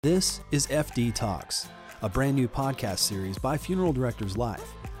This is FD Talks, a brand new podcast series by Funeral Directors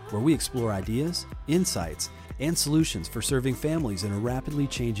Life, where we explore ideas, insights, and solutions for serving families in a rapidly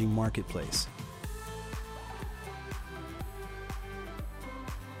changing marketplace.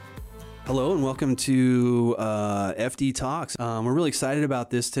 Hello and welcome to FD Talks. We're really excited about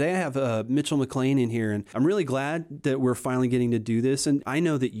this. Today I have Mitchell McLean in here, and I'm really glad that we're finally getting to do this. And I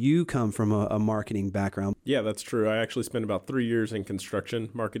know that you come from a marketing background. Yeah, that's true. I actually spent about 3 years in construction,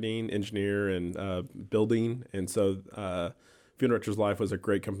 marketing, engineer, and building. And so Funeral Directors Life was a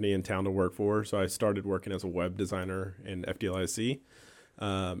great company in town to work for. So I started working as a web designer in FDLIC.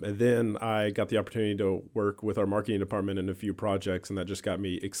 And then I got the opportunity to work with our marketing department in a few projects, and that just got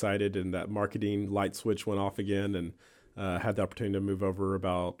me excited, and that marketing light switch went off again, and had the opportunity to move over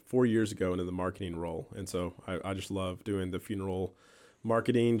about 4 years ago into the marketing role. And so I just love doing the funeral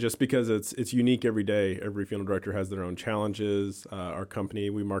marketing just because it's unique every day. Every funeral director has their own challenges. Our company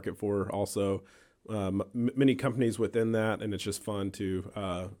we market for also many companies within that, and it's just fun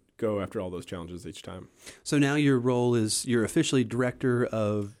to go after all those challenges each time. So now your role is you're officially director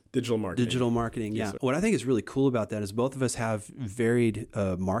of digital marketing. Yeah. Yes, sir. What I think is really cool about that is both of us have varied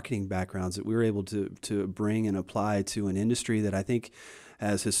marketing backgrounds that we were able to bring and apply to an industry that I think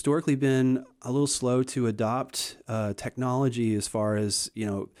has historically been a little slow to adopt technology as far as,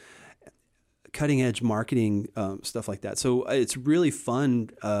 cutting edge marketing, stuff like that. So it's really fun.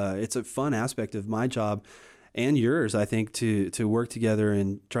 It's a fun aspect of my job and yours, I think, to work together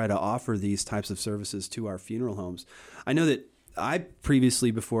and try to offer these types of services to our funeral homes. I know that I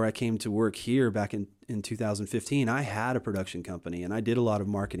previously, before I came to work here back in 2015, I had a production company and I did a lot of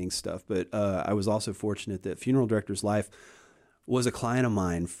marketing stuff, but I was also fortunate that Funeral Directors Life was a client of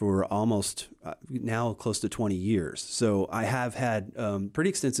mine for almost now close to 20 years. So I have had pretty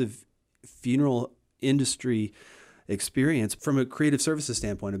extensive funeral industry experience. From a creative services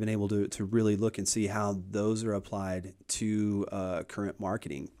standpoint, I've been able to really look and see how those are applied to current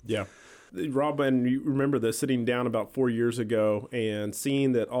marketing. Yeah. Rob, and you remember this, sitting down about 4 years ago and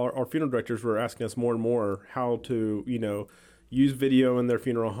seeing that our funeral directors were asking us more and more how to, use video in their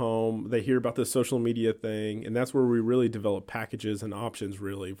funeral home. They hear about this social media thing, and that's where we really develop packages and options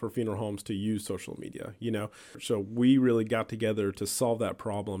really for funeral homes to use social media, So we really got together to solve that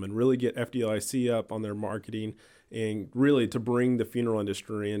problem and really get FDLIC up on their marketing and really to bring the funeral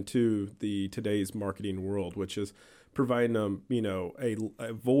industry into today's marketing world, which is providing them,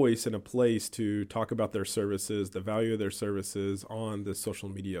 a voice and a place to talk about their services, the value of their services on the social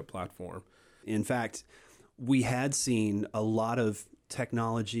media platform. In fact, we had seen a lot of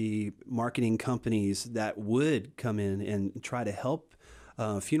technology marketing companies that would come in and try to help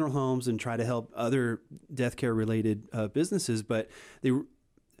funeral homes and try to help other death care related businesses, but they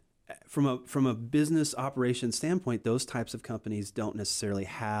from a business operation standpoint, those types of companies don't necessarily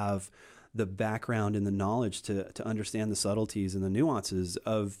have the background and the knowledge to understand the subtleties and the nuances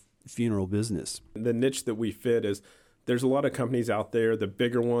of funeral business. The niche that we fit is there's a lot of companies out there, the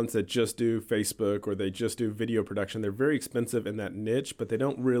bigger ones that just do Facebook or they just do video production. They're very expensive in that niche, but they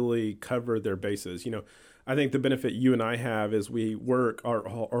don't really cover their bases. I think the benefit you and I have is we work, our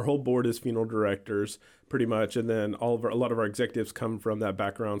whole board is funeral directors pretty much, and then a lot of our executives come from that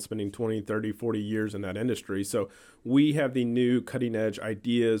background, spending 20, 30, 40 years in that industry. So we have the new cutting edge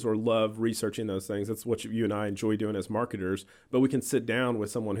ideas or love researching those things. That's what you and I enjoy doing as marketers, but we can sit down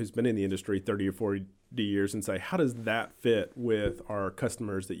with someone who's been in the industry 30 or 40 years and say, how does that fit with our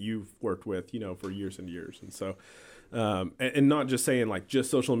customers that you've worked with, for years and years? And so and not just saying like just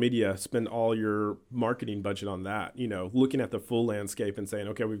social media, spend all your marketing budget on that, looking at the full landscape and saying,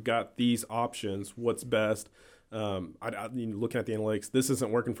 okay, we've got these options. What's best? Looking at the analytics, this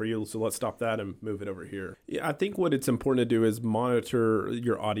isn't working for you, so let's stop that and move it over here. Yeah, I think what it's important to do is monitor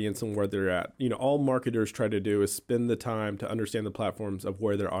your audience and where they're at. All marketers try to do is spend the time to understand the platforms of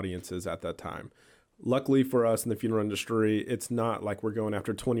where their audience is at that time. Luckily for us in the funeral industry, it's not like we're going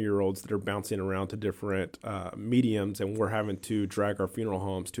after 20-year-olds that are bouncing around to different mediums, and we're having to drag our funeral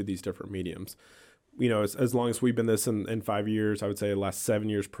homes to these different mediums. As long as we've been this in 5 years, I would say the last 7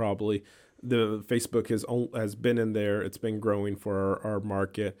 years probably, the Facebook has been in there. It's been growing for our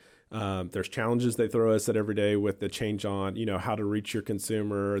market. There's challenges they throw us at every day with the change on, how to reach your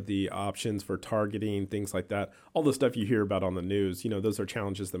consumer, the options for targeting, things like that. All the stuff you hear about on the news, those are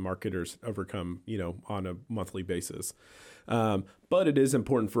challenges that marketers overcome, on a monthly basis. But it is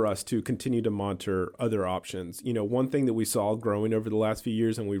important for us to continue to monitor other options. One thing that we saw growing over the last few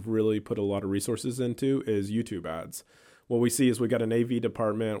years and we've really put a lot of resources into is YouTube ads. What we see is we've got an AV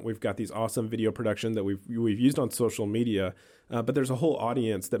department. We've got these awesome video production that we've used on social media, but there's a whole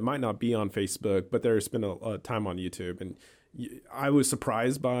audience that might not be on Facebook, but they're spending a time on YouTube. And I was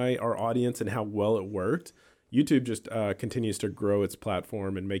surprised by our audience and how well it worked. YouTube just continues to grow its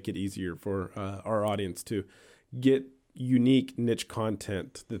platform and make it easier for our audience to get unique niche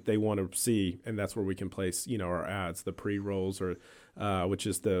content that they want to see, and that's where we can place, our ads, the pre-rolls, or which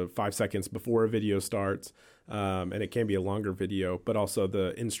is the 5 seconds before a video starts, and it can be a longer video, but also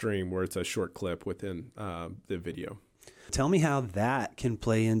the in-stream where it's a short clip within the video. Tell me how that can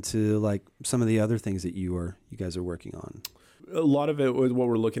play into like some of the other things that you guys are working on. A lot of it, what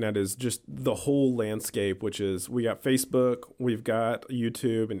we're looking at is just the whole landscape, which is we got Facebook, we've got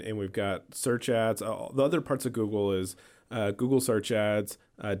YouTube, and we've got search ads. The other parts of Google is Google search ads,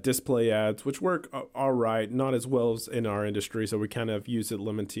 display ads, which work all right, not as well as in our industry, so we kind of use it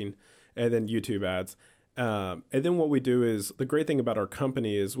limiting, and then YouTube ads. And then what we do is, the great thing about our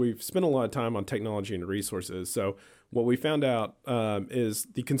company is we've spent a lot of time on technology and resources. So what we found out is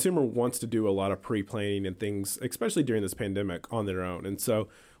the consumer wants to do a lot of pre-planning and things, especially during this pandemic, on their own. And so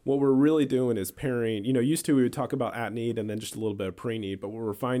what we're really doing is pairing, used to we would talk about at need and then just a little bit of pre-need. But what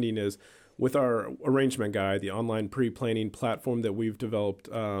we're finding is with our Arrangement Guide, the online pre-planning platform that we've developed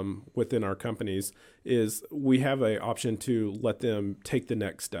within our companies, is we have an option to let them take the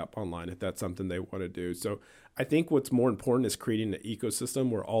next step online if that's something they want to do. So I think what's more important is creating an ecosystem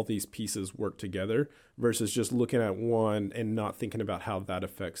where all these pieces work together versus just looking at one and not thinking about how that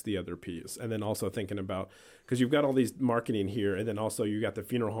affects the other piece. And then also thinking about, because you've got all these marketing here, and then also you got the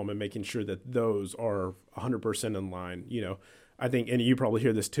funeral home and making sure that those are 100% in line, I think, and you probably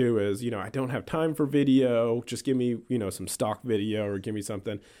hear this too, is, I don't have time for video. Just give me, some stock video or give me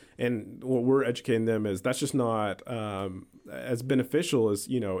something. And what we're educating them is that's just not as beneficial as,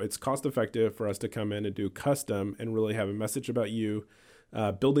 it's cost effective for us to come in and do custom and really have a message about you.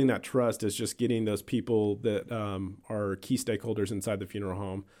 Building that trust is just getting those people that are key stakeholders inside the funeral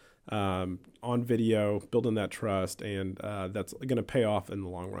home on video, building that trust. And that's going to pay off in the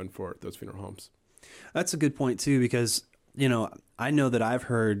long run for those funeral homes. That's a good point too, because I know that I've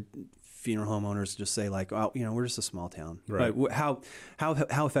heard funeral homeowners just say like, "Oh, we're just a small town." Right. But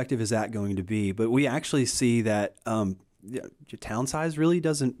how effective is that going to be? But we actually see that your town size really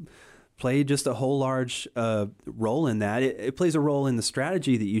doesn't play just a whole large role in that. It plays a role in the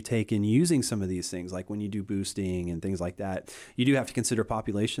strategy that you take in using some of these things, like when you do boosting and things like that. You do have to consider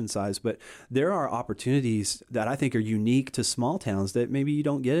population size, but there are opportunities that I think are unique to small towns that maybe you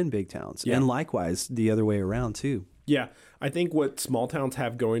don't get in big towns. Yeah. And likewise, the other way around too. Yeah, I think what small towns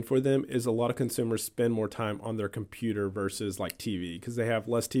have going for them is a lot of consumers spend more time on their computer versus like TV, because they have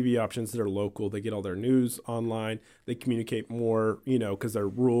less TV options that are local. They get all their news online. They communicate more, because they're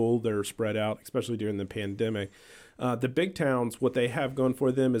rural, they're spread out, especially during the pandemic. The big towns, what they have going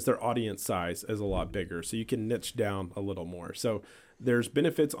for them is their audience size is a lot bigger, so you can niche down a little more. So there's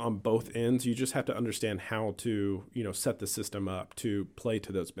benefits on both ends. You just have to understand how to, set the system up to play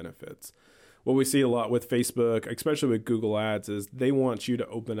to those benefits. What we see a lot with Facebook, especially with Google Ads, is they want you to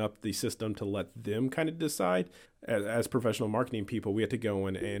open up the system to let them kind of decide. As professional marketing people, we have to go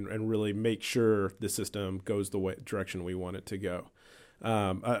in and really make sure the system goes the direction we want it to go.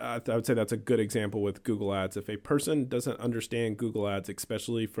 I would say that's a good example with Google Ads. If a person doesn't understand Google Ads,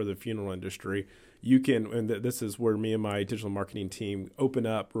 especially for the funeral industry, you can, and this is where me and my digital marketing team open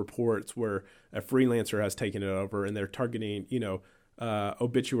up reports where a freelancer has taken it over and they're targeting,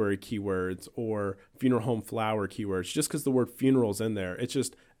 obituary keywords or funeral home flower keywords, just because the word funeral's in there. It's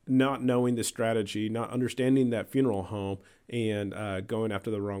just not knowing the strategy, not understanding that funeral home, and going after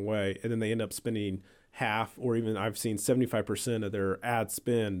the wrong way. And then they end up spending half, or even I've seen 75% of their ad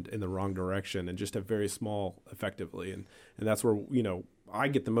spend in the wrong direction, and just a very small effectively. And that's where, I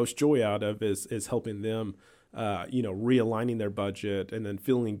get the most joy out of is helping them, realigning their budget and then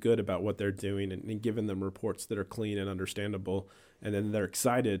feeling good about what they're doing and giving them reports that are clean and understandable. And then they're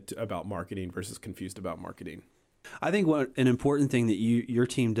excited about marketing versus confused about marketing. I think what an important thing that your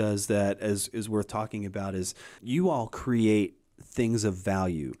team does that is worth talking about is you all create things of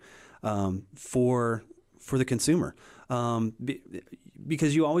value for the consumer,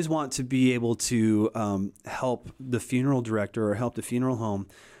 because you always want to be able to help the funeral director or help the funeral home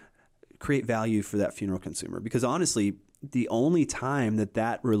create value for that funeral consumer. Because honestly, the only time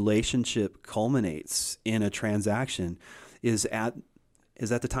that relationship culminates in a transaction is at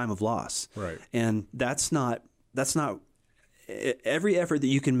the time of loss. Right. And that's not every effort that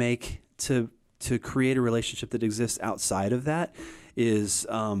you can make to create a relationship that exists outside of that is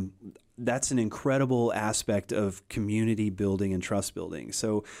that's an incredible aspect of community building and trust building.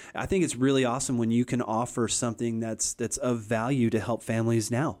 So I think it's really awesome when you can offer something that's of value to help families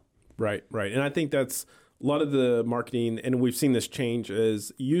now. Right. And I think that's a lot of the marketing, and we've seen this change,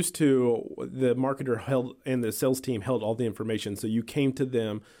 is used to the marketer held and the sales team held all the information. So you came to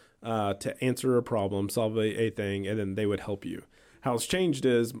them to answer a problem, solve a thing, and then they would help you. How it's changed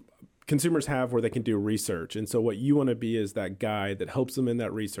is consumers have where they can do research. And so what you want to be is that guide that helps them in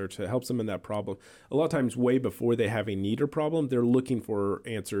that research, that helps them in that problem. A lot of times way before they have a need or problem, they're looking for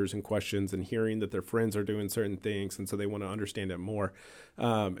answers and questions and hearing that their friends are doing certain things. And so they want to understand it more.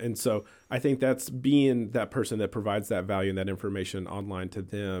 And so I think that's being that person that provides that value and that information online to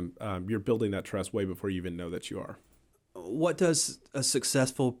them. You're building that trust way before you even know that you are. What does a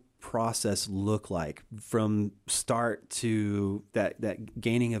successful process look like from start to that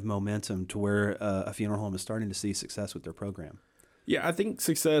gaining of momentum to where a funeral home is starting to see success with their program? Yeah, I think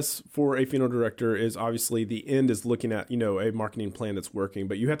success for a funeral director is obviously the end is looking at, a marketing plan that's working,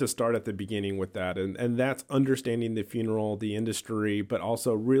 but you have to start at the beginning with that. And that's understanding the funeral, the industry, but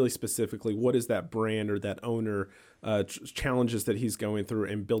also really specifically, what is that brand or that owner challenges that he's going through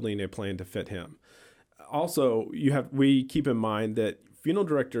and building a plan to fit him. Also, we keep in mind that funeral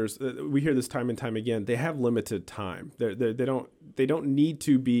directors, we hear this time and time again, they have limited time. They don't need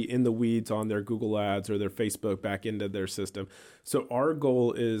to be in the weeds on their Google Ads or their Facebook back into their system. So our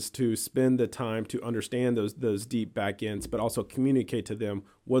goal is to spend the time to understand those deep back ends, but also communicate to them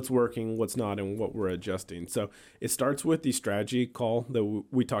what's working, what's not, and what we're adjusting. So it starts with the strategy call that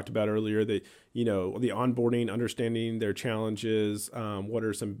we talked about earlier, the onboarding, understanding their challenges, what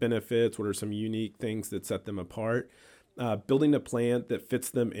are some benefits, what are some unique things that set them apart. Building a plan that fits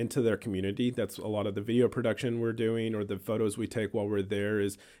them into their community. That's a lot of the video production we're doing or the photos we take while we're there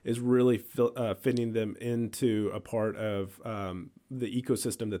is really fitting them into a part of the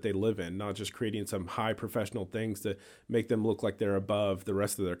ecosystem that they live in, not just creating some high professional things to make them look like they're above the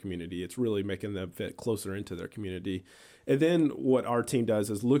rest of their community. It's really making them fit closer into their community. And then what our team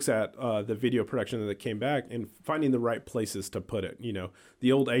does is looks at the video production that came back and finding the right places to put it.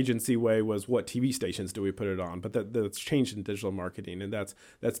 The old agency way was what TV stations do we put it on, but that's changed in digital marketing. And that's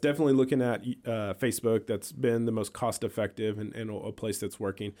definitely looking at Facebook. That's been the most cost effective and a place that's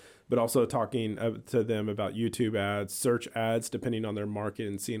working, but also talking to them about YouTube ads, search ads, depending on their market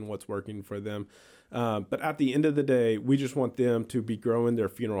and seeing what's working for them. But at the end of the day, we just want them to be growing their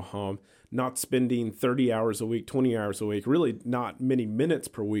funeral home, not spending 30 hours a week, 20 hours a week, really not many minutes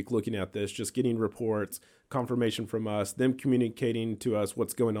per week looking at this, just getting reports, confirmation from us, them communicating to us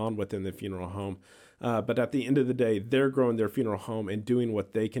what's going on within the funeral home. But at the end of the day, they're growing their funeral home and doing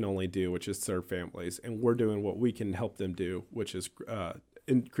what they can only do, which is serve families. And we're doing what we can help them do, which is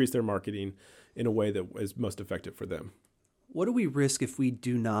increase their marketing in a way that is most effective for them. What do we risk if we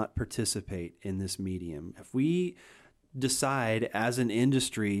do not participate in this medium? If we decide as an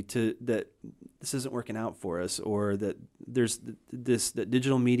industry that this isn't working out for us, or that that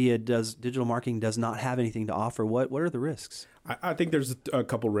digital marketing does not have anything to offer, what are the risks? I think there's a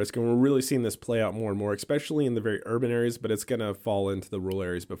couple risks, and we're really seeing this play out more and more, especially in the very urban areas, but it's going to fall into the rural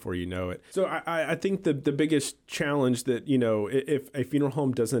areas before you know it. So I think the biggest challenge that, if a funeral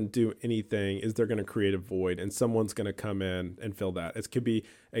home doesn't do anything is they're going to create a void, and someone's going to come in and fill that. It could be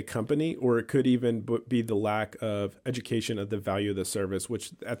a company, or it could even be the lack of education of the value of the service,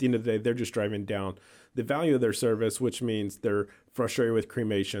 which at the end of the day, they're just driving down the value of their service, which means they're frustrated with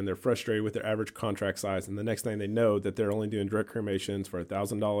cremation, they're frustrated with their average contract size, and the next thing they know that they're only doing direct cremations for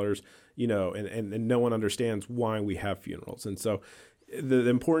 $1,000, and no one understands why we have funerals. And so the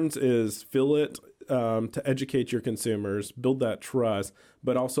importance is fill it to educate your consumers, build that trust,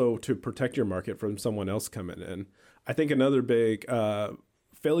 but also to protect your market from someone else coming in. I think another big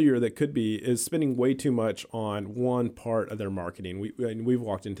failure that could be is spending way too much on one part of their marketing. We've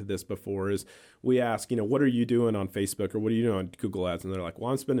walked into this before, is we ask, what are you doing on Facebook, or what are you doing on Google Ads? And they're like,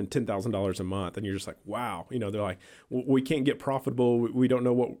 well, I'm spending $10,000 a month. And you're just like, wow, they're like, we can't get profitable. We don't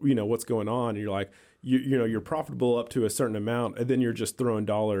know what's going on. And you're like, you're profitable up to a certain amount, and then you're just throwing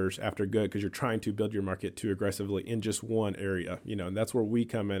dollars after good because you're trying to build your market too aggressively in just one area, and that's where we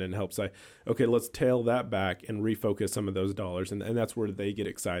come in and help say, okay, let's tail that back and refocus some of those dollars. And that's where they get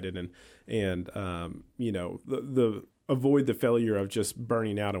excited and the avoid the failure of just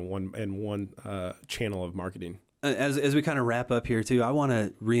burning out in one channel of marketing. As we kind of wrap up here too, I want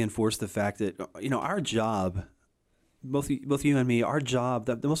to reinforce the fact that, our job, both you and me, our job,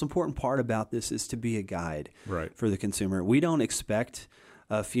 the most important part about this is to be a guide for the consumer. We don't expect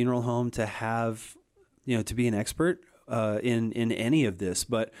a funeral home to have, to be an expert. in any of this,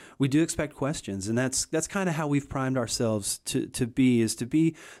 but we do expect questions, and that's kind of how we've primed ourselves to be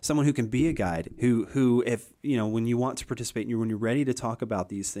someone who can be a guide, who if when you want to participate and when you're ready to talk about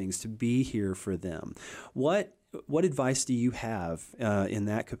these things, to be here for them. What advice do you have in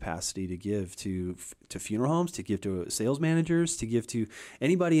that capacity to give to funeral homes, to give to sales managers, to give to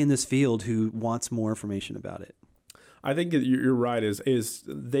anybody in this field who wants more information about it? I think you're right. Is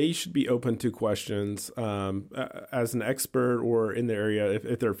they should be open to questions as an expert or in the area.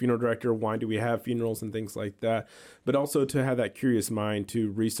 If they're a funeral director, why do we have funerals and things like that? But also to have that curious mind to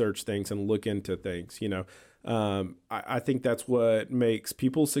research things and look into things. I think that's what makes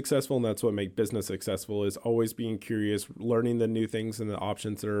people successful, and that's what makes business successful, is always being curious, learning the new things and the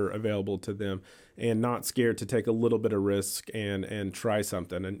options that are available to them, and not scared to take a little bit of risk and try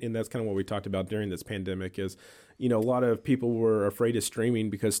something. And that's kind of what we talked about during this pandemic is, a lot of people were afraid of streaming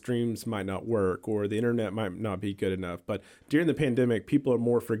because streams might not work or the internet might not be good enough. But during the pandemic, people are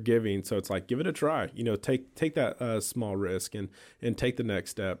more forgiving. So it's like, give it a try, take that small risk and take the next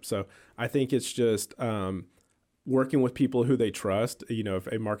step. So I think it's just working with people who they trust. If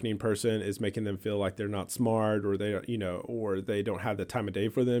a marketing person is making them feel like they're not smart or they don't have the time of day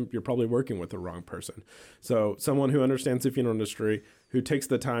for them, you're probably working with the wrong person. So someone who understands the funeral industry, who takes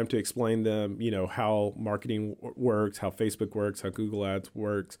the time to explain them, how marketing works, how Facebook works, how Google Ads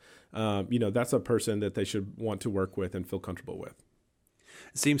works, that's a person that they should want to work with and feel comfortable with.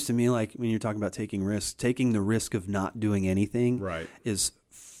 It seems to me like when you're talking about taking risks, taking the risk of not doing anything is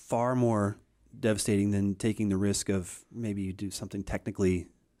far more devastating than taking the risk of maybe you do something technically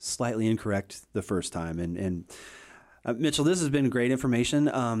slightly incorrect the first time. And Mitchell, this has been great information.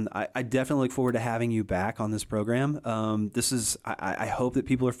 I definitely look forward to having you back on this program. I hope that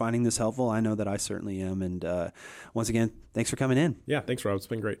people are finding this helpful. I know that I certainly am. And once again, thanks for coming in. Yeah, thanks, Rob. It's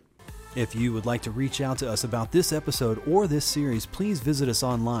been great. If you would like to reach out to us about this episode or this series, please visit us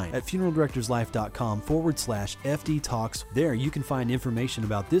online at funeraldirectorslife.com/FD Talks. There you can find information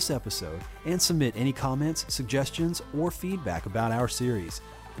about this episode and submit any comments, suggestions, or feedback about our series.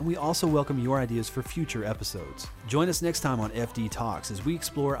 And we also welcome your ideas for future episodes. Join us next time on FD Talks as we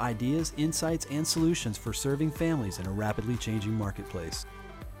explore ideas, insights, and solutions for serving families in a rapidly changing marketplace.